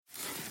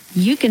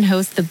you can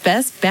host the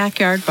best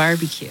backyard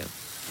barbecue.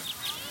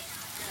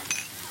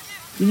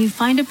 When you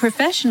find a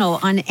professional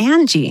on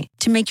Angie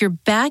to make your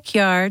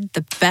backyard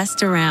the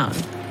best around.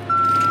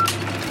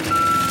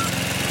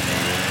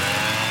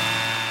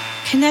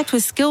 Connect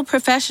with skilled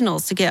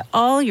professionals to get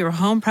all your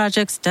home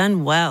projects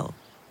done well.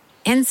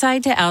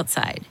 Inside to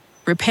outside,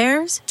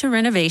 repairs to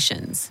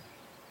renovations.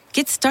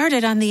 Get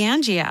started on the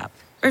Angie app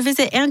or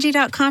visit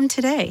Angie.com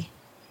today.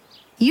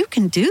 You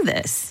can do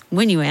this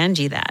when you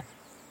Angie that.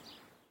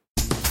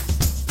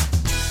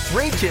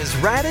 Rach's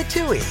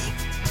Ratatouille.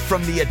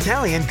 From the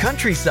Italian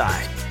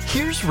countryside,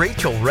 here's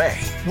Rachel Ray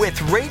with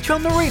Rach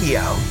on the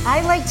Radio.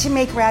 I like to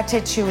make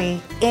ratatouille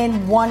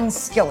in one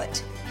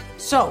skillet.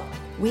 So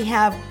we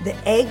have the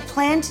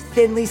eggplant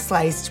thinly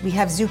sliced, we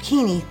have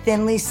zucchini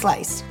thinly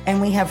sliced, and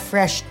we have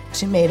fresh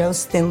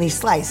tomatoes thinly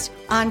sliced.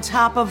 On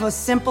top of a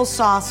simple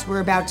sauce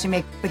we're about to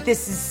make, but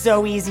this is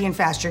so easy and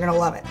fast, you're gonna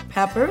love it.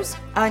 Peppers,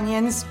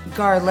 onions,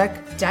 garlic,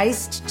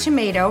 diced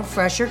tomato,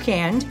 fresh or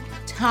canned,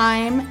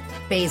 thyme,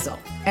 basil,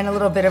 and a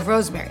little bit of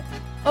rosemary.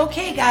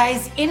 Okay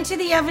guys, into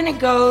the oven it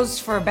goes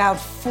for about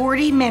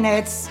 40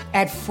 minutes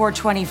at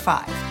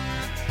 425.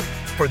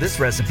 For this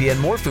recipe and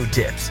more food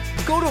tips,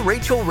 go to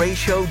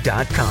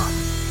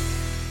RachelRayShow.com.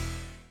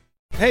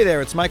 Hey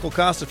there, it's Michael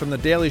Costa from The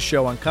Daily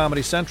Show on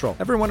Comedy Central.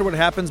 Ever wonder what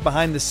happens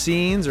behind the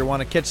scenes or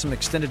want to catch some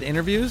extended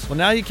interviews? Well,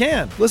 now you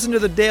can. Listen to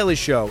The Daily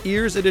Show,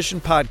 Ears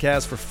Edition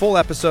podcast for full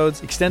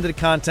episodes, extended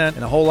content,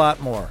 and a whole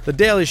lot more. The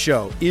Daily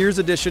Show, Ears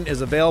Edition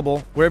is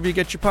available wherever you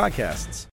get your podcasts.